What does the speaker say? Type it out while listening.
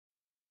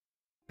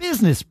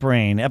Business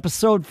Brain,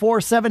 episode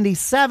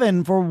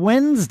 477 for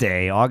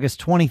Wednesday, August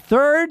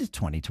 23rd,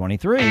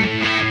 2023.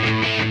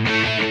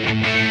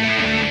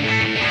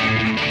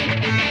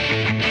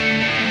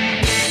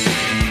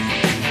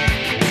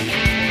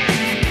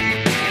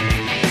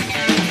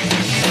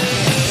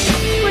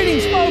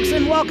 Greetings, folks,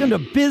 and welcome to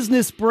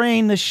Business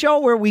Brain, the show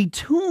where we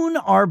tune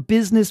our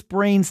business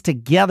brains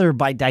together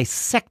by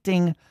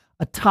dissecting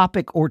a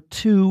topic or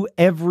two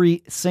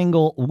every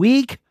single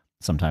week,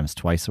 sometimes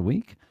twice a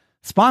week.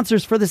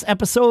 Sponsors for this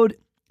episode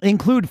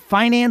include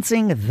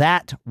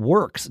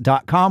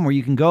financingthatworks.com, where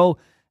you can go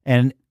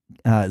and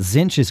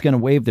Zinch is going to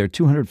waive their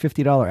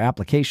 $250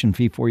 application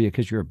fee for you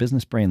because you're a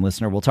Business Brain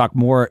listener. We'll talk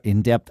more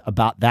in depth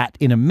about that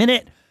in a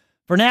minute.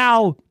 For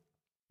now,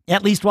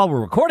 at least while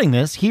we're recording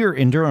this, here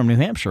in Durham, New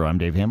Hampshire, I'm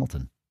Dave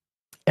Hamilton.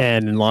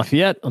 And in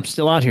Lafayette, I'm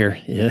still out here.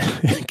 Yeah.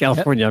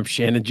 California, I'm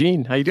Shannon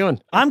Jean. How you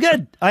doing? I'm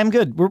good.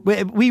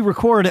 We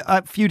record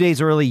a few days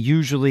early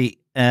usually,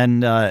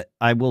 and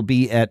I will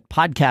be at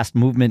Podcast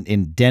Movement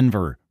in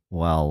Denver.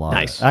 Well,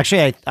 nice.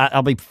 Actually,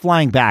 I'll be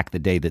flying back the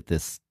day that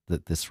this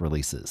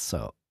releases,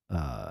 so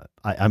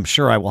I'm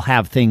sure I will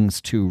have things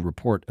to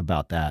report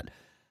about that.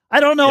 I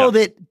don't know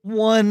that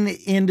one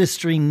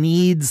industry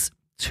needs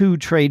 2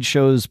 trade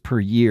shows per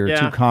year,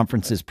 2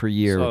 conferences per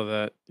year. Saw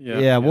that.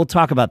 Yeah, we'll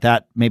talk about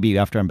that maybe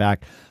after I'm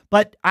back.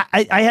 But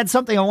I had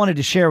something I wanted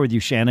to share with you,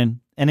 Shannon,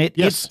 and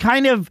it's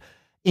kind of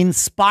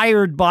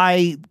inspired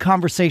by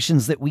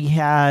conversations that we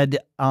had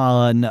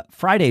on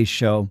Friday's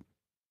show,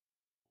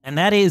 and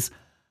that is,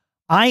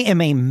 I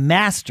am a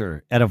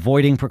master at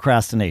avoiding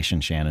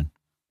procrastination, Shannon.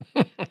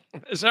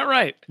 Is that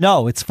right?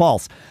 No, it's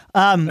false.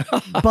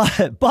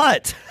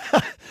 But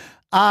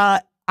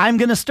I'm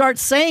going to start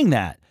saying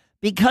that,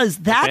 because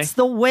that's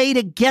the way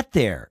to get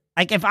there.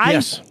 Like if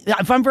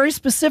I'm very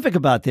specific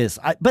about this,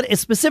 but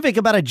it's specific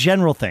about a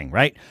general thing,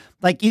 right?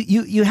 Like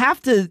you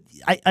have to.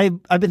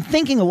 I've been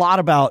thinking a lot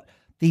about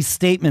these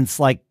statements,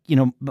 like, you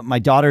know, my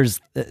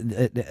daughter's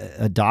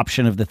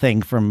adoption of the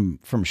thing from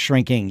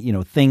shrinking. You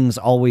know, things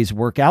always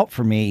work out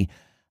for me,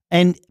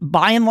 and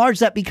by and large,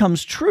 that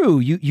becomes true.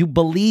 You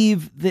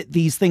believe that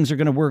these things are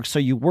going to work, so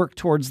you work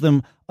towards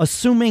them,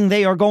 assuming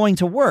they are going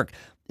to work.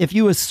 If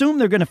you assume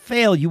they're going to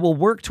fail, you will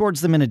work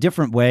towards them in a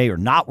different way or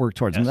not work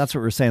towards them. That's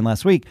what we were saying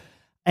last week.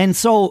 And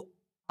so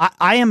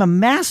I am a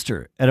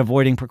master at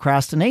avoiding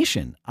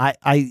procrastination.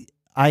 I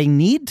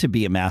need to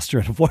be a master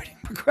at avoiding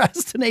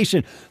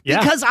procrastination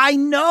because I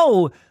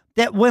know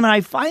that when I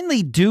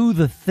finally do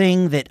the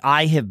thing that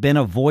I have been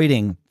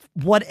avoiding,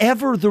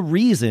 whatever the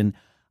reason,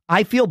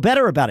 I feel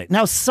better about it.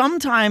 Now,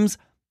 sometimes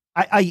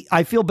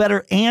I feel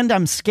better and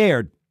I'm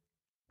scared.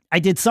 I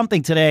did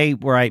something today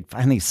where I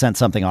finally sent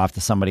something off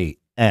to somebody,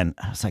 and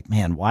I was like,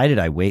 man, why did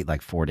I wait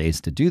like 4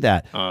 days to do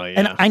that? Oh, yeah.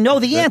 And I know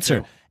the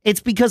answer. It's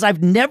because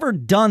I've never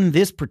done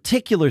this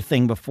particular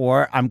thing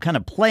before. I'm kind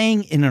of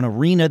playing in an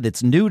arena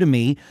that's new to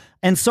me.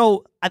 And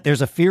so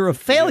there's a fear of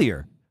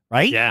failure,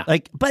 right? Yeah.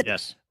 But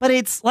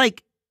it's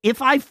like,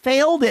 if I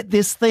failed at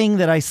this thing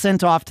that I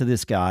sent off to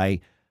this guy,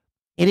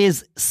 it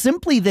is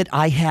simply that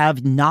I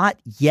have not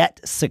yet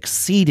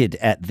succeeded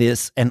at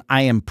this, and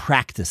I am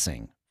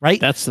practicing. Right?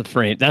 That's the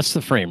frame. That's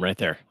the frame right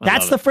there.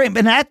 That's the frame.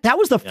 And that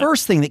was the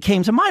first thing that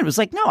came to mind. It was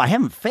like, no, I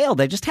haven't failed.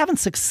 I just haven't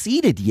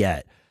succeeded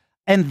yet.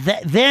 And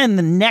then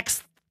the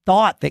next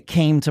thought that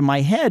came to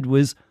my head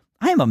was,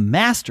 I am a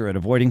master at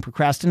avoiding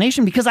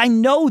procrastination because I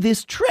know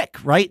this trick,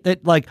 right?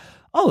 That like,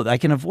 oh, I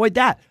can avoid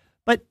that.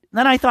 But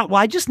then I thought,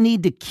 well, I just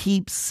need to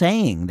keep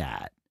saying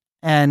that.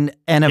 And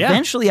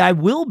eventually I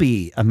will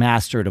be a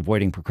master at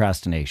avoiding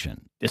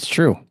procrastination. It's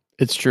true.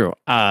 It's true.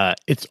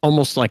 It's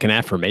almost like an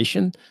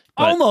affirmation.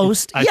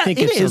 Almost. I think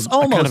it's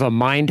almost kind of a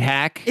mind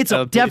hack. It's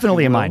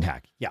definitely a mind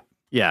hack. Yeah.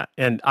 Yeah.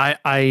 And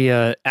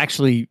I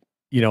actually,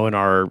 you know, in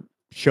our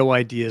show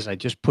ideas, I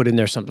just put in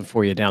there something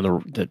for you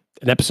an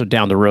episode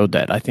down the road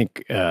that I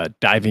think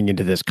diving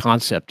into this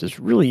concept is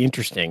really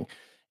interesting,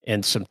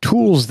 and some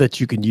tools that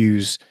you can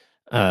use,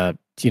 to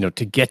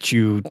get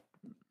you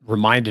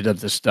reminded of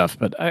this stuff.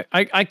 But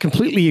I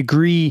completely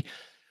agree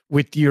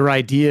with your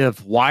idea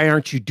of why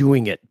aren't you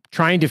doing it?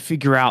 Trying to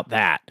figure out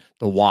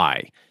the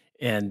why.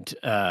 And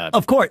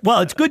of course, well,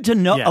 it's good to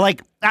know. Yeah.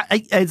 Like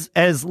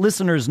as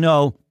listeners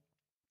know,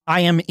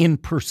 I am in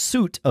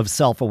pursuit of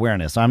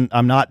self-awareness. I'm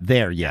not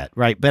there yet,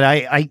 right? But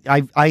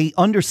I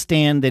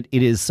understand that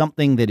it is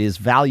something that is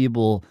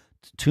valuable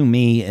to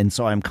me, and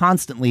so I'm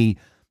constantly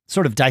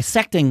sort of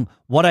dissecting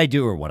what I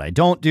do or what I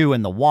don't do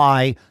and the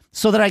why,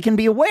 so that I can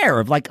be aware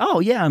of like, oh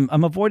yeah,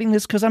 I'm avoiding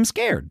this because I'm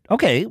scared.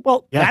 Okay,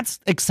 well, that's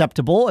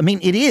acceptable. I mean,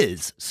 it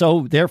is,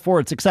 so therefore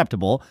it's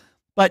acceptable.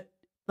 But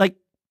like,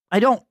 I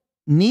don't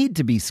need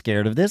to be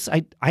scared of this.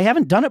 I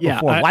haven't done it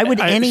before. Why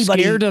would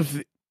anybody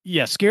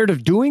scared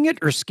of doing it,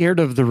 or scared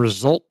of the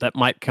result that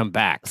might come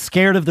back?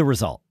 Scared of the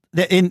result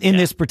in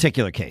this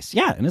particular case.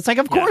 Yeah. And it's like,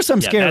 of course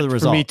I'm scared of the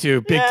result. For me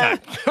too. Big time.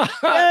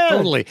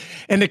 Totally.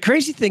 And the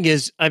crazy thing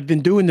is, I've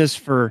been doing this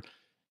for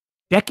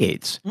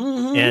decades,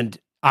 and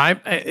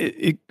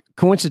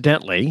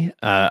coincidentally,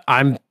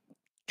 I'm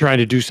trying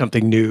to do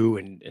something new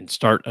and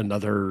start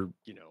another,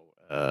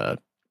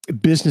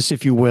 business,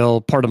 if you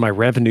will, part of my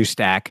revenue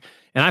stack.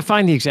 And I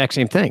find the exact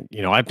same thing.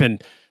 I've been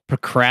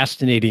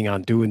procrastinating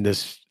on doing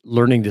this,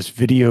 learning this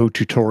video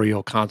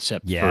tutorial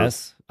concept.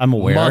 Yes, I'm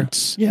aware.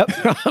 Months. Yep.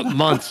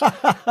 Months.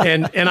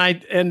 And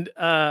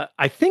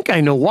I think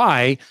I know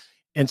why.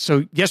 And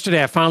so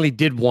yesterday I finally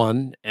did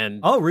one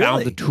and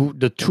found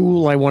the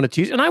tool I wanted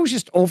to use. And I was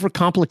just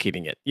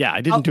overcomplicating it. Yeah,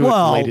 I didn't do it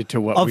related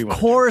to what we wanted. Of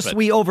course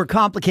we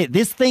overcomplicate.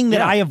 This thing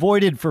that I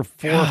avoided for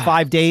 4 or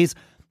 5 days,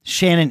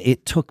 Shannon,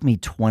 it took me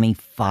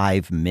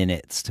 25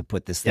 minutes to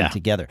put this thing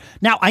together.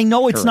 Now, I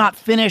know it's not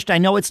finished. I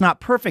know it's not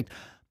perfect.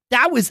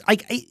 That was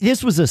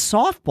this was a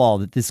softball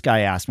that this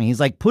guy asked me. He's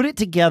like, put it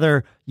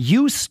together.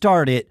 You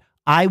start it.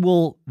 I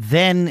will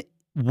then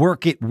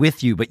work it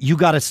with you, but you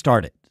got to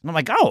start it. And I'm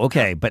like, oh,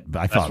 okay. But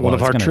I thought one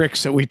of our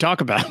tricks that we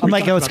talk about. I'm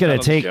like, oh, it's going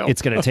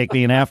to take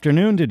me an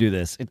afternoon to do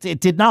this. It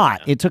did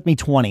not. It took me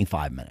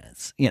 25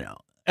 minutes,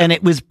 and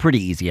it was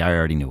pretty easy. I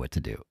already knew what to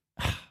do.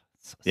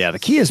 The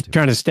key is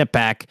trying to step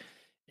back,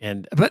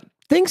 but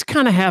things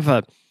kind of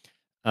have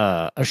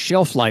a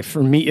shelf life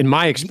for me in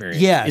my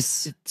experience.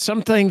 Yes.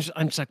 Some things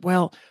I'm just like,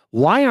 well,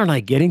 why aren't I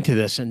getting to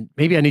this? And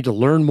maybe I need to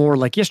learn more.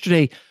 Like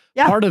yesterday,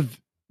 part of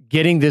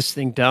getting this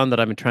thing done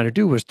that I've been trying to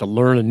do was to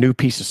learn a new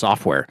piece of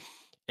software.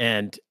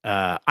 And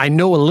I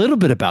know a little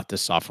bit about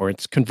this software.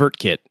 It's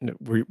ConvertKit.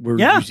 We're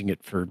using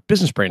it for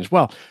Business Brain as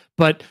well.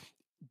 But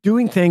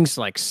doing things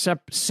like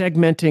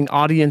segmenting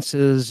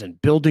audiences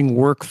and building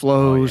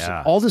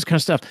workflows, all this kind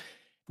of stuff,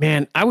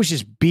 man, I was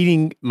just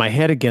beating my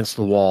head against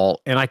the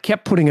wall, and I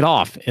kept putting it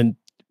off. And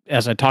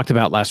as I talked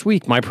about last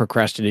week, my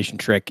procrastination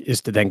trick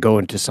is to then go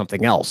into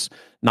something else,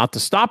 not to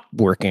stop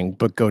working,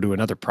 but go to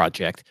another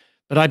project.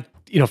 But I,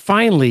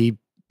 finally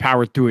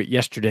powered through it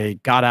yesterday,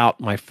 got out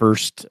my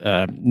first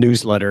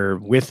newsletter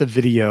with a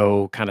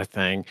video kind of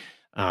thing.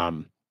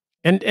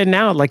 And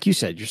now, like you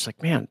said, you're just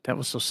like, man, that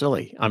was so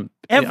silly.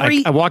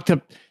 I walked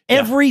up.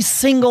 Every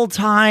single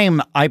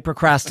time I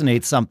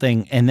procrastinate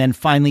something and then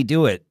finally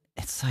do it,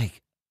 it's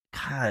like,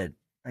 God,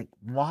 like,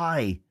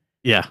 why?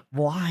 Yeah.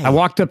 Why? I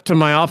walked up to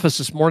my office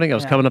this morning. I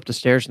was coming up the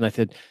stairs and I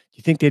said, do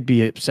you think they'd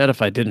be upset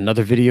if I did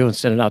another video and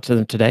sent it out to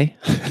them today?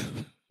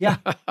 Yeah.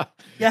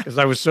 Yeah. Because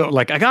I was so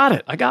like, I got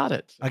it. But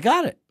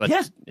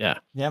yeah,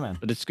 man.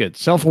 But it's good.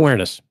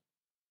 Self-awareness.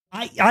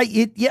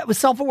 It was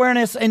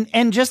self-awareness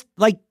and just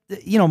like,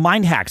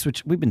 mind hacks,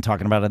 which we've been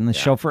talking about in the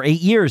show for 8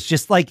 years,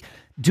 just like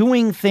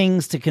doing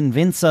things to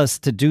convince us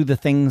to do the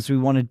things we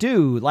want to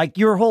do. Like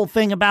your whole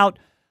thing about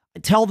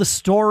tell the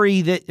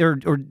story that, or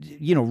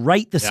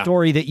write the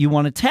story that you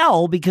want to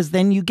tell, because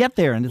then you get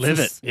there and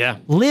it's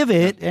live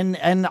it.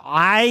 And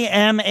I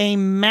am a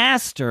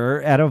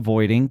master at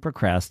avoiding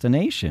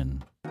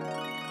procrastination.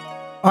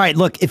 All right,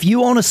 look, if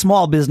you own a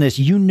small business,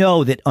 you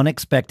know that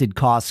unexpected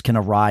costs can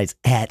arise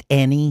at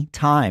any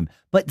time.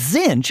 But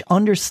Zinch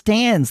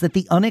understands that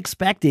the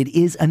unexpected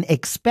is an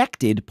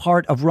expected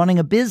part of running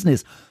a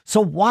business.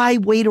 So why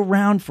wait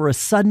around for a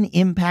sudden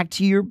impact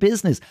to your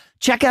business?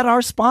 Check out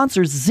our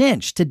sponsor,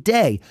 Zinch,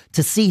 today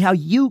to see how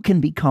you can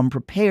become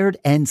prepared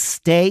and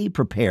stay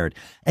prepared.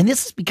 And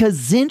this is because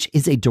Zinch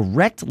is a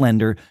direct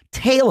lender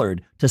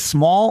tailored to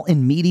small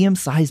and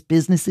medium-sized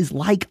businesses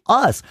like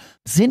us.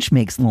 Zinch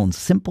makes loans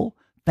simple,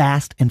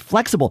 fast, and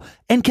flexible,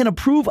 and can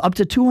approve up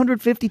to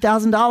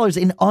 $250,000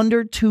 in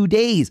under 2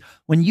 days.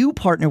 When you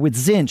partner with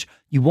Zinch,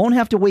 you won't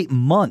have to wait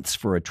months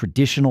for a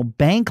traditional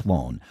bank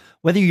loan.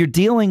 Whether you're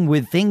dealing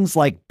with things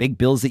like big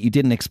bills that you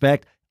didn't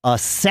expect, a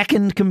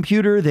second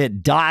computer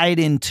that died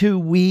in 2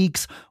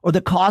 weeks, or the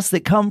costs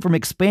that come from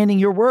expanding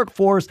your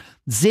workforce,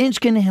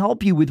 Zinch can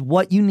help you with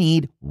what you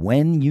need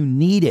when you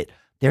need it.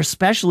 Their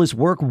specialists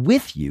work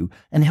with you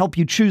and help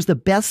you choose the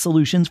best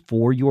solutions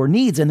for your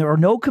needs. And there are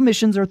no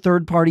commissions or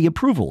third-party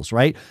approvals,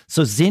 right?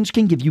 So Zinch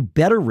can give you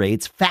better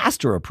rates,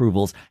 faster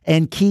approvals,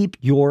 and keep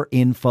your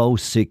info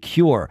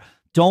secure.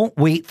 Don't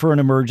wait for an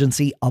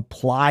emergency.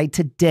 Apply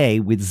today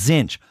with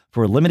Zinch.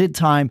 For a limited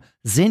time,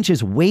 Zinch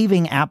is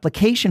waiving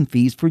application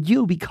fees for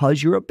you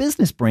because you're a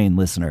Business Brain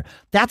listener.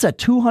 That's a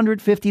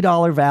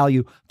 $250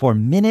 value for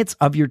minutes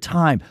of your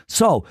time.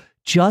 So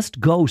just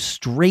go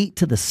straight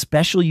to the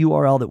special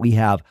URL that we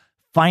have,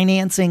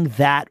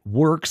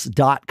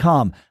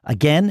 financingthatworks.com.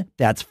 Again,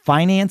 that's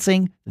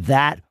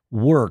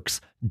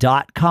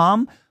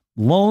financingthatworks.com.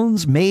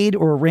 Loans made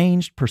or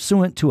arranged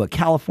pursuant to a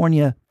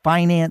California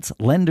finance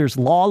lender's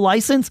law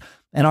license.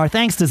 And our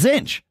thanks to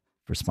Zinch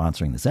for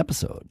sponsoring this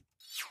episode.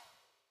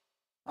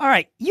 All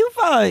right, you've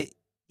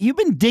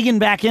been digging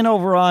back in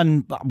over on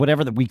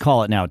whatever that we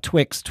call it now,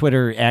 TwiX,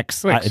 Twitter,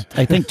 X. TwiX.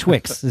 I think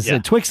TwiX is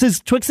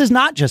TwiX is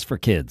not just for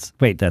kids.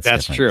 Wait, that's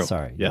different. True.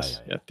 Sorry.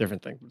 Yes,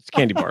 different thing. It's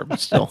candy bar, but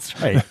still.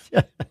 That's right.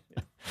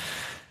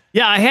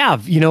 Yeah, I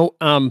have.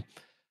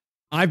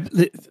 I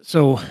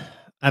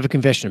have a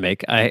confession to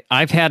make.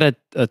 I've had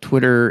a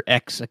Twitter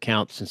X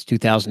account since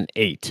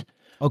 2008.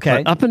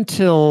 Okay. But up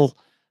until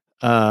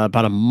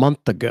about a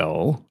month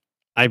ago,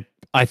 I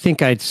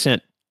think I'd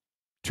sent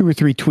 2 or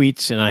 3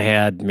 tweets, and I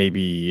had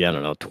maybe,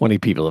 20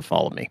 people that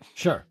follow me.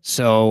 Sure.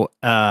 So,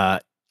 and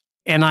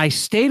I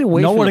stayed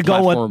away from the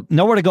platform.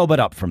 Nowhere to go but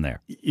up from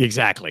there.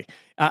 Exactly.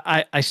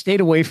 I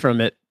stayed away from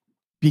it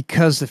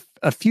because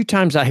a few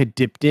times I had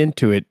dipped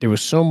into it, there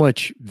was so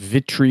much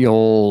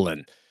vitriol,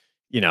 and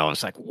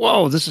it's like,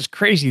 whoa, this is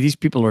crazy. These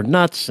people are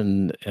nuts,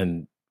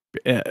 and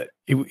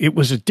it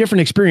was a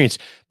different experience.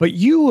 But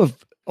you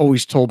have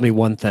always told me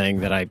one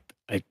thing that I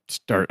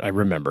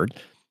remembered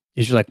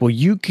is you're like, well,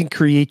 you can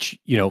create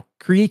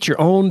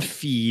your own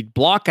feed,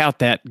 block out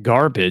that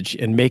garbage,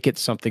 and make it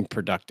something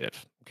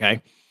productive.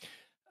 Okay.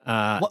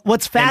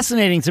 What's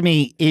fascinating to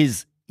me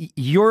is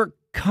you're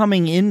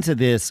coming into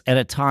this at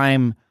a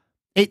time.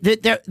 I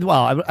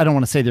don't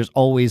want to say there's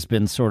always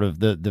been sort of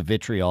the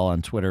vitriol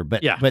on Twitter,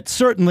 but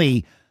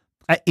certainly,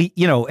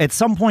 at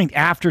some point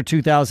after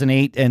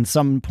 2008 and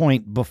some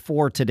point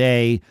before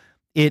today,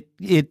 it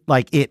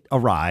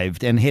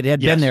arrived, and it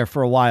had been there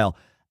for a while.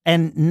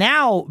 And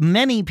now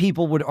many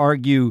people would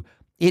argue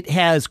it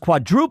has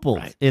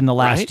quadrupled in the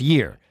last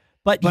year.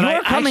 But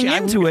you're coming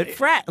into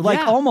it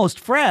almost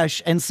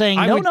fresh and saying,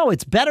 no,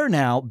 it's better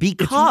now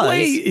because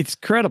it's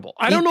credible.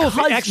 I don't know if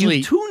it actually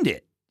you tuned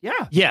it.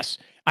 Yeah. Yes.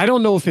 I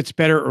don't know if it's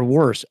better or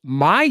worse.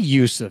 My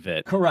use of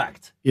it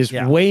is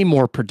way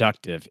more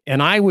productive.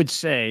 And I would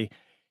say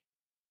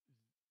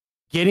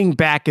getting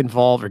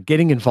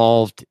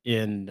involved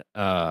in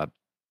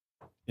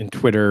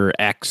Twitter,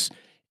 X,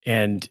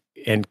 and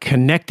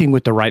connecting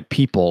with the right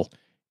people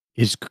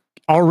is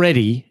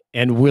already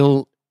and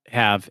will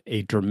have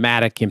a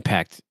dramatic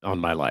impact on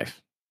my life.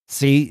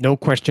 See? No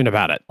question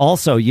about it.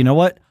 Also, you know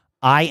what?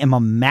 I am a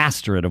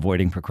master at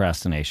avoiding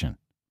procrastination.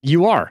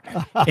 You are.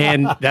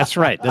 And that's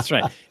right. That's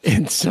right.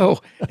 And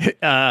so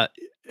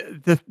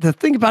the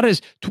thing about it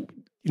is,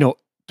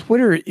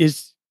 Twitter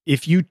is,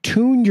 if you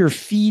tune your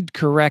feed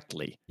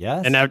correctly.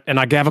 Yes. And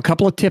I have a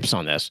couple of tips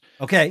on this.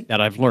 Okay.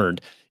 That I've learned.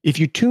 If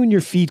you tune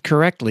your feed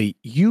correctly,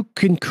 you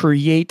can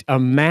create a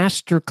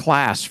master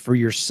class for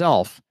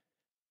yourself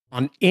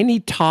on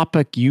any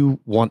topic you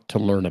want to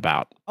learn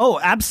about. Oh,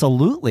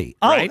 absolutely.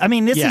 Right? Oh, I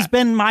mean, this has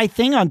been my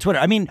thing on Twitter.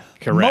 I mean,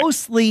 correct.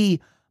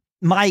 Mostly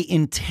my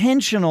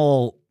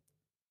intentional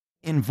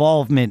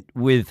involvement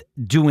with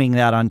doing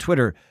that on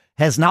Twitter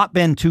has not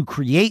been to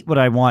create what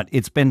I want.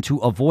 It's been to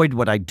avoid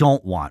what I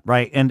don't want.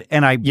 Right. And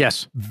I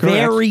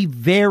very,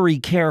 very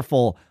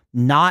careful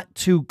not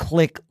to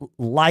click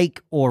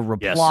like or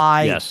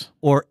reply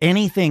or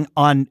anything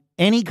on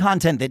any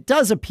content that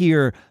does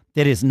appear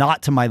that is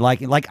not to my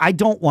liking. Like, I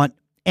don't want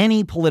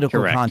any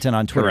political content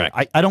on Twitter.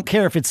 I don't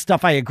care if it's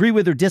stuff I agree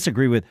with or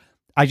disagree with.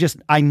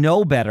 I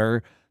know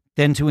better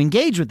than to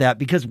engage with that,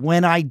 because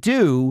when I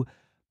do,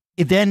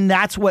 then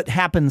that's what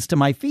happens to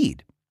my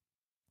feed.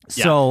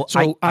 Yeah. So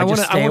I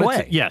just stay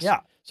away.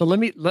 So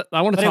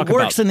I want to talk about. It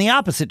works in the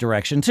opposite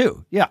direction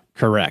too. Yeah.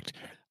 Correct.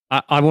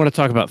 I want to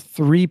talk about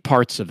 3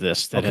 parts of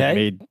this that have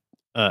made,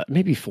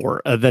 maybe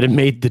 4, that have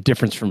made the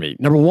difference for me.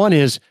 Number 1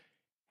 is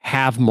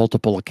have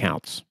multiple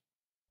accounts.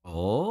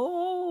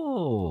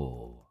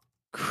 Oh.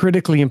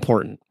 Critically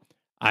important.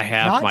 I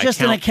have not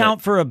just an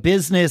account for a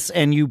business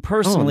and you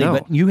personally,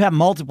 but you have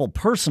multiple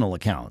personal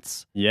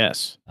accounts.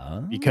 Yes.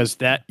 Because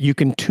that you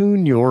can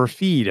tune your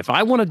feed. If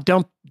I want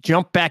to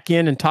jump back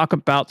in and talk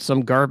about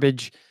some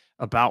garbage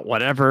about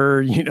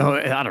whatever,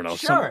 I don't know.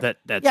 Sure.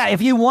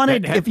 If you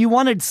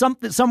wanted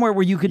something somewhere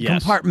where you could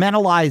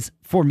compartmentalize,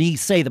 for me,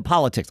 say the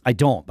politics. I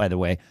don't, by the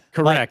way.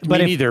 Correct.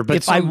 But neither. But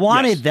if I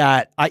wanted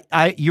that,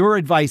 your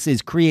advice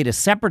is create a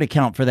separate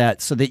account for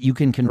that so that you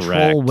can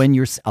control when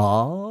you're.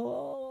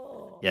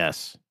 Oh.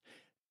 Yes.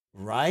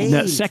 Right.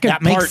 The second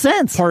that makes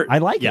sense. I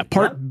like it.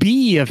 Part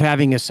B of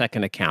having a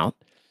second account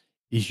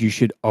is you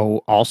should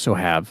also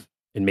have,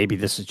 and maybe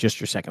this is just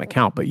your second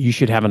account, but you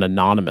should have an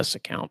anonymous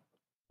account.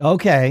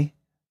 Okay.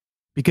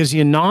 Because the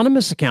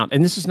anonymous account,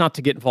 and this is not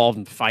to get involved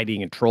in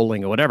fighting and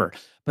trolling or whatever,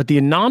 but the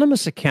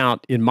anonymous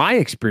account, in my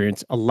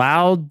experience,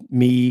 allowed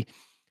me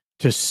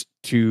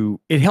to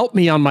it helped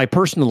me on my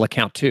personal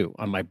account too,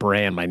 on my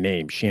brand, my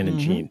name, Shannon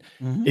Jean.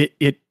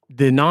 The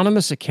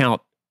anonymous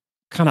account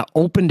kind of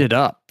opened it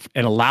up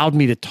and allowed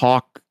me to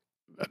talk,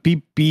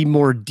 be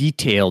more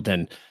detailed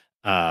and,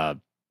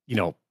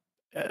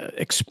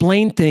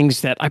 explain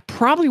things that I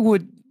probably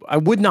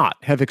would not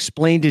have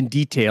explained in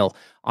detail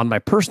on my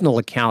personal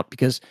account,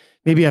 because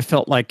maybe I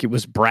felt like it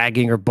was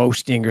bragging or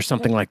boasting or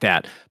something like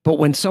that. But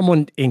when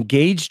someone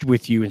engaged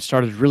with you and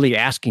started really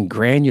asking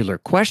granular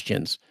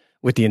questions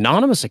with the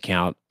anonymous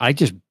account, I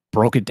just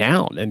broke it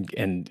down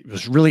and it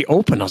was really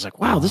open. I was like,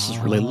 wow, this is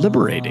really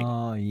liberating.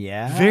 Oh,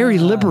 yeah. Very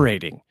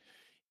liberating.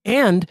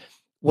 And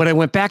when I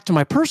went back to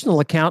my personal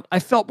account, I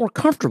felt more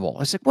comfortable.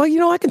 I said,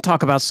 well, I can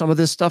talk about some of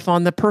this stuff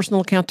on the personal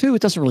account too.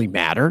 It doesn't really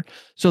matter.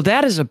 So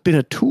that has been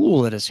a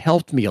tool that has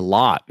helped me a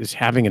lot, is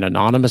having an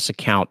anonymous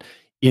account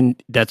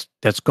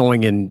that's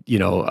going in,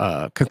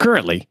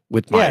 concurrently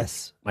with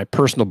my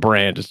personal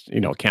brand,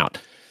 account.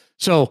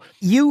 So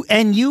you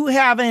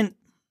haven't,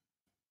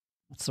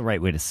 what's the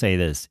right way to say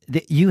this?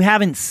 You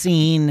haven't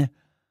seen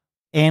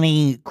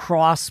any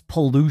cross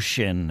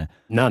pollution.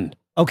 None.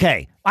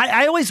 Okay.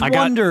 I always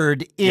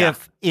wondered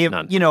if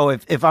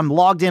I'm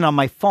logged in on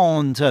my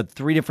phone to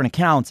 3 different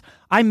accounts,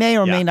 I may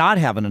or may not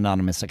have an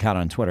anonymous account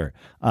on Twitter.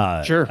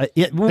 Sure.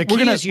 We're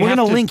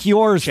gonna link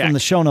yours from the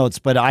show notes,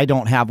 but I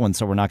don't have one,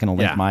 so we're not gonna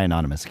link my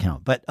anonymous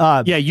account. But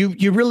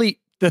you really,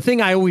 the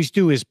thing I always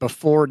do is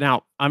before,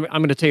 now I'm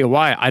gonna tell you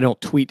why I don't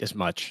tweet as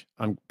much.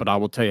 But I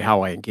will tell you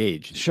how I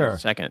engage in a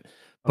second.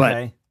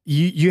 But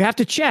you have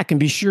to check and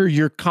be sure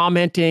you're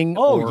commenting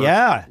or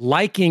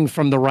liking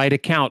from the right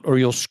account, or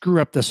you'll screw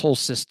up this whole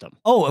system.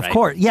 Oh, of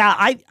course.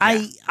 Yeah,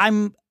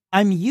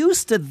 I'm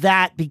used to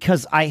that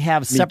because I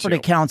have separate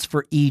accounts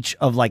for each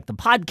of like the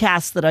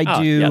podcasts that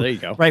I do. Yeah, there you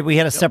go. Right. We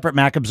had a separate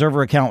Mac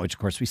Observer account, which of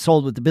course we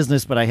sold with the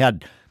business, but I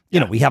had,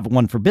 we have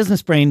one for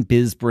Business Brain,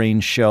 Biz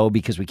Brain Show,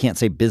 because we can't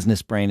say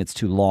Business Brain. It's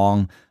too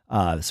long.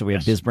 So we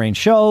have Biz Brain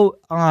Show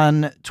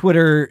on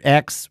Twitter,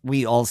 X.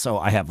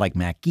 I have like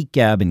Mac Geek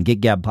Gab and Gig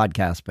Gab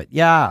podcast, but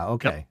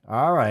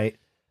all right.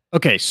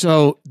 Okay.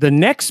 So the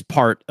next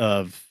part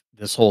of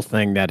this whole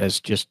thing that has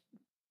just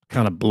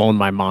kind of blown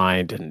my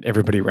mind and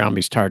everybody around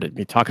me started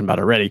me talking about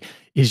already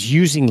is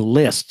using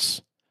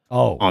lists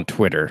on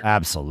Twitter.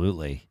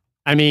 Absolutely.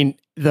 I mean,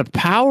 the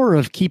power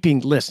of keeping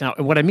lists. Now,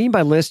 what I mean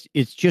by list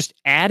is just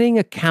adding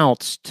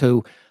accounts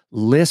to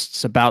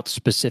lists about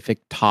specific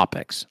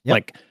topics.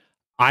 Like,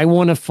 I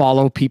want to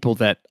follow people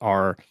that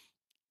are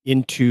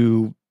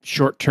into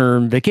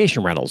short-term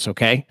vacation rentals.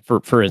 Okay.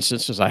 For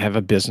instance, as I have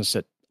a business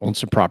that owns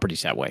some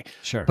properties that way.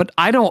 Sure. But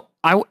I want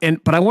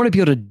to be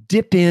able to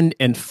dip in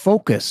and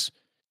focus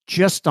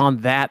just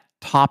on that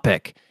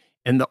topic.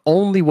 And the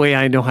only way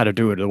I know how to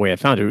do it, the way I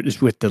found it, is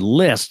with the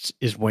lists,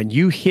 is when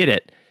you hit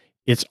it,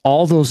 it's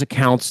all those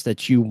accounts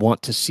that you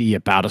want to see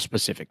about a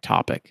specific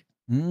topic.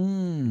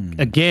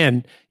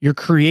 Again, you're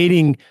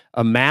creating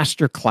a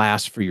master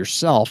class for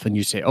yourself, and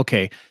you say,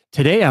 okay,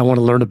 today I want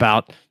to learn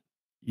about,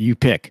 you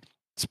pick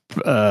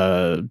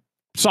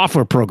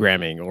software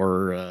programming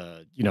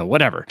or,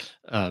 whatever,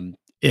 and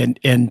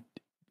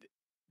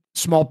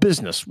small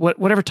business,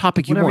 whatever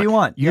topic you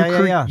want.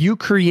 You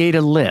create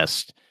a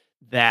list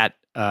that,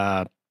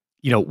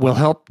 will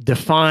help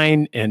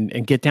define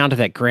and get down to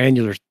that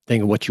granular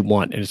thing of what you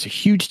want. And it's a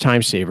huge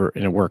time saver,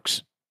 and it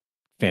works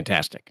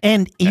fantastic.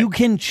 And you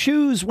can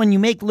choose, when you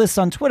make lists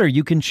on Twitter,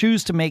 you can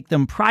choose to make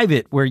them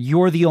private, where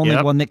you're the only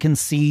one that can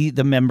see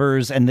the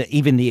members and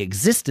even the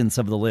existence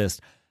of the list.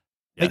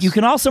 But you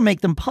can also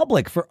make them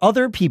public for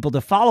other people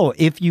to follow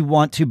if you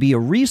want to be a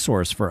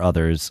resource for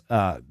others.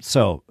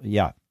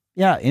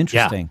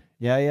 Interesting.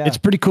 Yeah. It's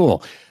pretty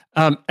cool.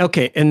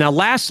 Okay. And now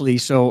lastly,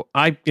 so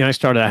I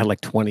started, I had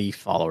like 20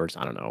 followers,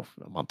 I don't know,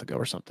 a month ago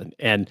or something.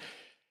 And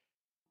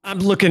I'm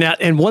looking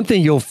at, and one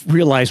thing you'll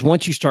realize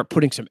once you start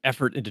putting some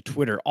effort into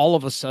Twitter, all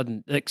of a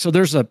sudden, so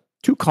there's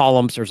two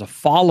columns. There's a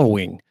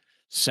following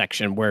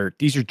section where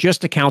these are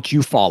just accounts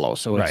you follow.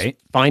 So it's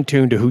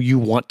fine-tuned to who you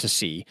want to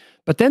see.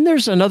 But then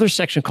there's another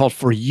section called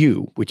For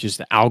You, which is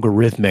the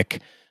algorithmic,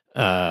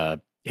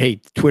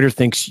 hey, Twitter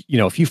thinks,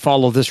 if you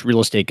follow this real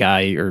estate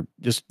guy or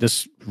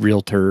this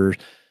realtor,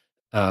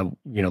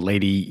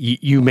 lady,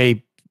 you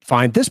may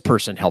find this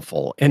person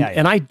helpful. And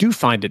I do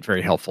find it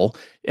very helpful.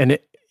 And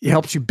it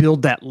helps you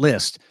build that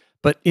list.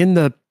 But in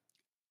the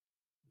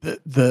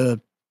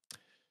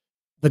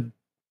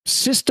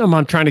system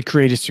I'm trying to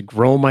create is to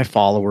grow my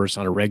followers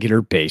on a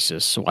regular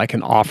basis so I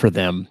can offer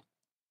them,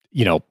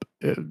 I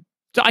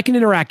can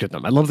interact with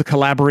them. I love the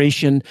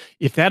collaboration.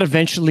 If that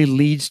eventually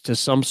leads to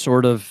some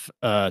sort of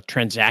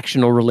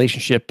transactional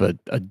relationship,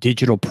 a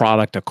digital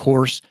product, a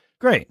course,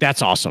 great.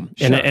 That's awesome.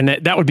 Sure. And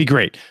that would be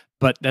great,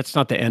 but that's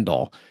not the end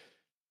all.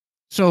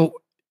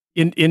 So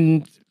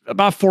in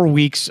about 4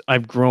 weeks,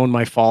 I've grown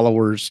my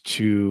followers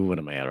to, what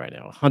am I at right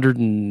now?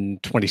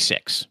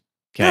 126.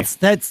 Okay.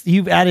 That's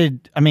you've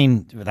added,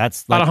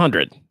 that's like, about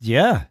 100.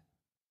 Yeah.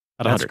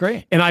 That's 100.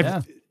 Great. And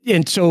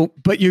and so,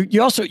 but you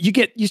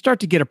start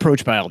to get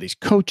approached by all these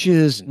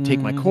coaches and take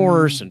my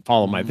course and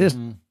follow my this.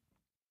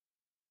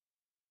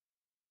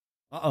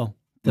 Uh-oh.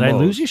 Did I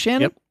lose you,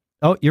 Shannon? Yep.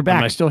 Oh, you're back.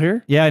 Am I still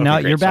here? Yeah, okay,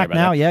 no, great. You're back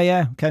now.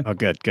 Yeah. Okay. Oh,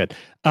 good.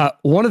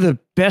 One of the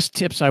best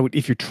tips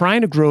if you're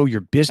trying to grow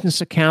your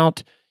business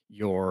account,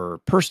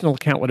 your personal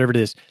account, whatever it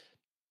is,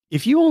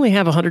 if you only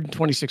have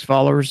 126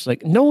 followers,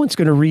 like no one's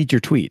going to read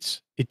your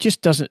tweets. It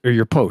just doesn't, or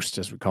your posts,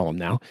 as we call them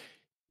now.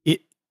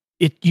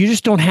 You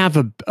just don't have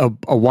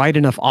a wide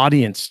enough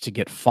audience to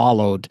get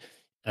followed,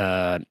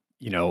 and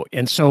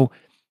so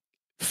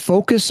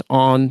focus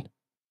on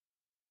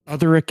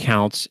other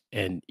accounts,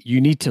 and you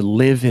need to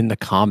live in the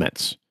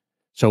comments.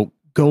 So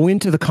go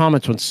into the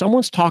comments when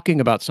someone's talking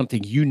about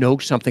something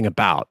something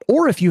about,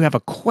 or if you have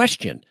a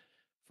question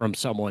from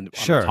someone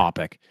on a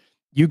topic,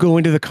 you go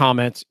into the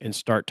comments and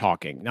start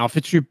talking. Now, if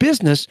it's your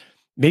business,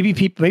 maybe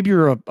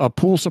you're a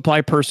pool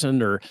supply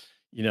person or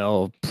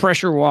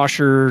pressure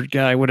washer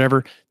guy,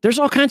 whatever. There's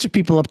all kinds of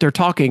people up there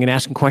talking and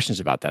asking questions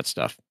about that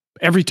stuff.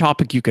 Every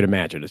topic you could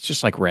imagine. It's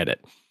just like Reddit.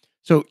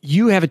 So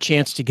you have a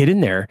chance to get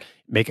in there,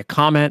 make a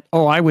comment.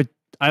 Oh,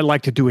 I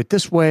like to do it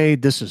this way.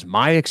 This is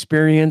my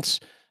experience.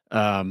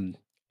 And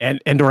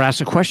or ask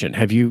a question.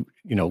 Have you,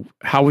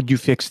 how would you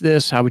fix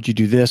this? How would you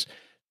do this?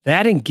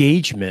 that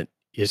engagement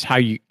is how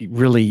you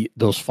really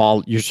you're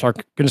going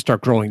to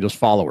start growing those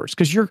followers,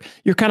 because you're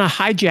kind of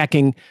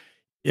hijacking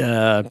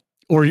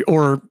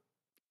or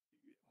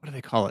what do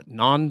they call it?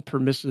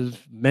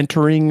 Non-permissive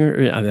mentoring,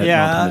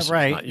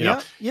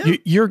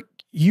 right?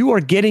 You are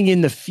getting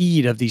in the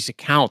feed of these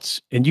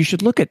accounts, and you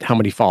should look at how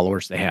many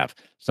followers they have.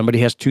 Somebody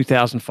has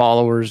 2,000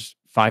 followers,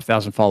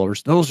 5,000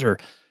 followers. Those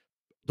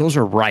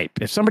are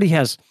ripe. If somebody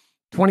has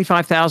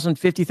 25,000,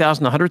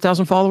 50,000,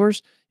 100,000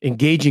 followers,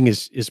 engaging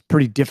is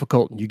pretty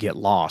difficult, and you get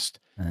lost.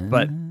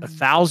 But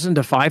 1,000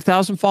 to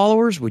 5,000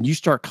 followers, when you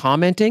start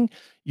commenting,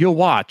 you'll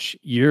watch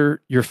your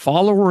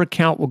follower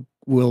account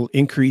will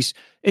increase,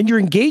 and your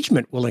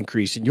engagement will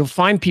increase, and you'll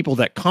find people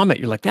that comment.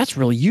 You're like, that's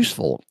really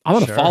useful. I'm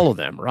going to follow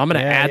them, or I'm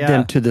going to add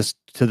them to this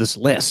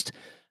list.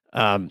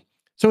 So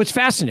it's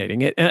fascinating.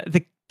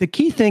 The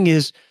key thing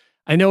is,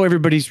 I know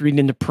everybody's reading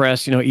in the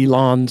press,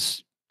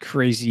 Elon's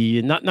crazy,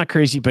 and not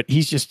crazy, but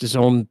he's just his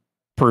own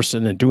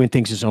person and doing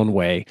things his own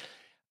way.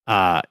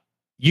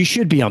 You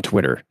should be on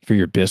Twitter for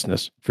your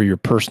business, for your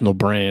personal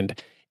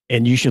brand,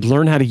 and you should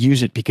learn how to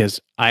use it, because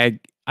I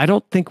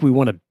don't think we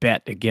want to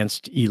bet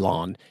against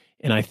Elon.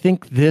 And I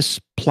think this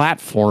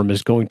platform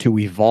is going to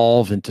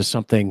evolve into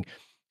something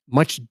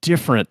much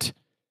different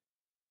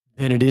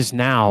than it is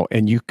now.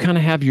 And you kind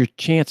of have your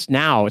chance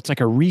now. It's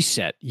like a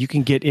reset. You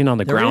can get in on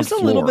the ground floor. There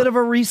is a little bit of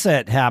a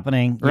reset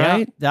happening. Right?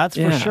 Yeah, that's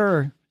for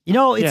sure.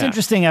 It's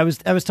interesting. I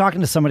was talking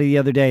to somebody the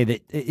other day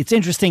that it's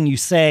interesting you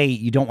say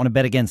you don't want to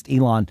bet against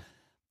Elon.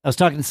 I was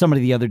talking to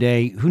somebody the other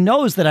day who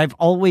knows that I've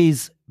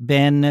always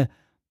been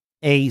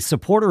a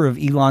supporter of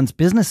Elon's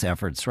business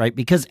efforts, right?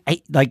 Because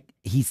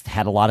he's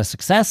had a lot of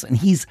success, and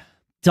he's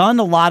done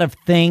a lot of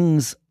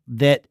things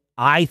that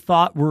I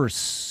thought were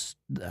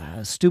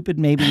stupid,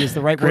 maybe is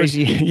the right word. At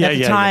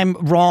the time,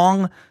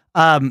 wrong.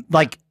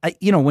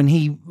 When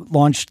he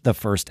launched the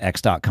first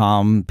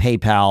X.com,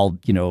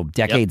 PayPal,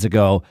 decades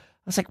ago, I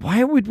was like,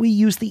 why would we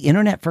use the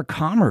internet for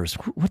commerce?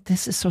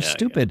 This is so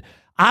stupid.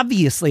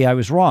 Obviously, I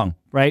was wrong,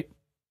 right?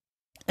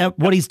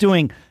 What he's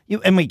doing,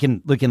 and we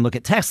can look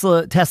at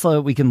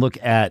Tesla. We can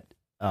look at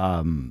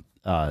the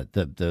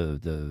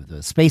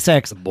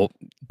SpaceX.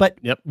 But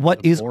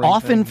what is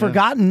often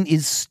forgotten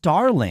is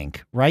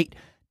Starlink, right?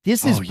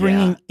 This is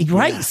bringing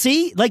right. Yeah.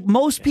 See,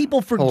 most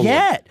people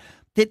forget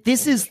that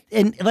this is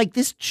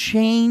this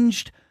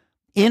changed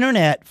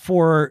internet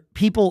for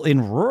people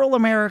in rural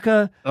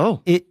America.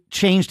 It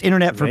changed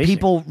internet for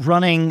people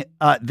running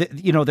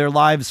their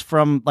lives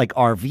from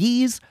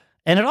RVs.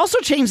 And it also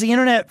changed the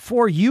internet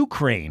for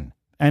Ukraine.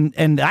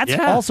 And that's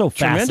also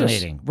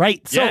fascinating,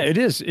 right? So, it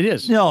is. It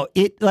is. No,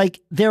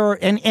 there are,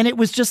 and it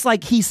was just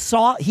like he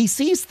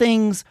sees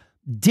things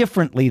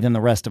differently than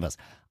the rest of us.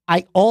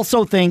 I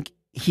also think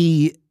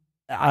he,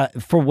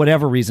 for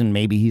whatever reason,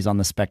 maybe he's on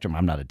the spectrum.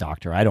 I'm not a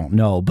doctor. I don't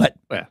know, but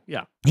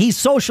he's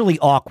socially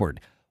awkward.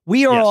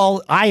 We are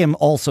all, I am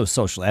also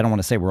socially, I don't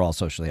want to say we're all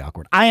socially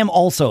awkward. I am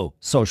also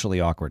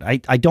socially awkward.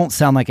 I don't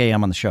sound like I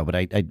am on the show, but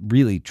I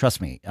really, trust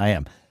me, I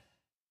am.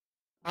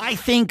 I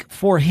think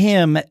for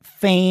him,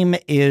 fame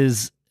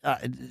is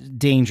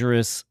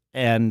dangerous,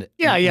 and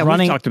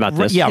we've talked about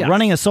this.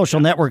 Running a social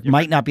network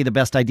might not be the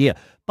best idea.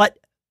 But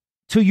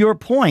to your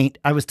point,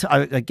 I was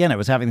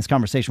having this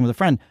conversation with a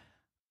friend.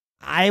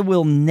 I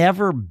will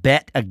never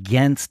bet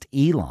against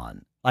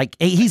Elon.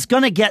 He's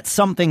going to get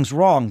some things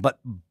wrong, but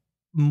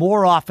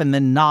more often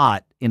than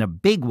not, in a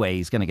big way,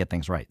 he's going to get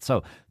things right.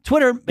 So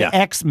Twitter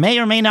X may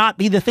or may not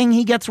be the thing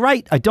he gets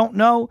right. I don't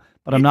know,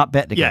 but I'm not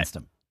betting against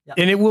him.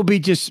 And it will be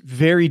just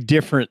very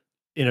different,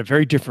 in a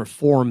very different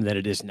form than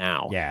it is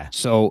now. Yeah.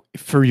 So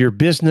for your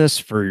business,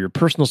 for your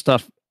personal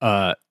stuff,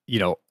 I'd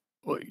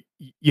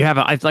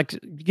like to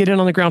get in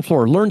on the ground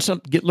floor, learn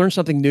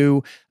something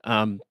new.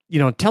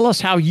 Tell us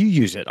how you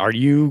use it. Are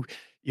you,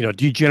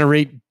 do you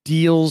generate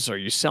deals? Are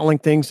you selling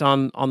things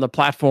on the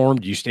platform?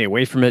 Do you stay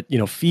away from it?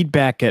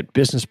 Feedback at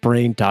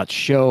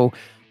businessbrain.show.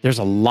 There's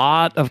a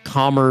lot of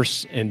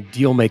commerce and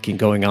deal making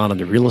going on in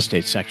the real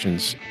estate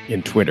sections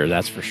in Twitter.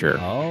 That's for sure.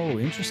 Oh,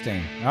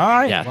 interesting. All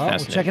right. Yeah, we'll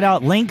check it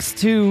out. Links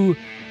to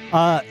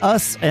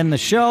us and the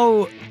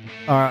show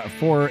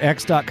for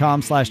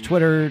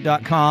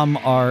x.com/twitter.com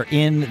are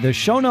in the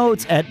show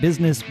notes at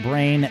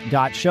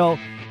businessbrain.show.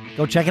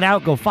 Go check it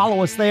out. Go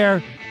follow us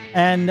there.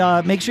 And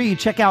make sure you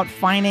check out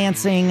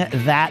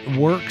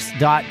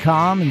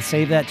financingthatworks.com and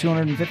save that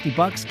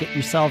 $250. Get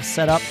yourself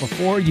set up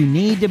before you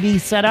need to be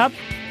set up.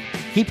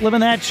 Keep living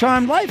that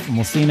charmed life, and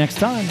we'll see you next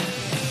time.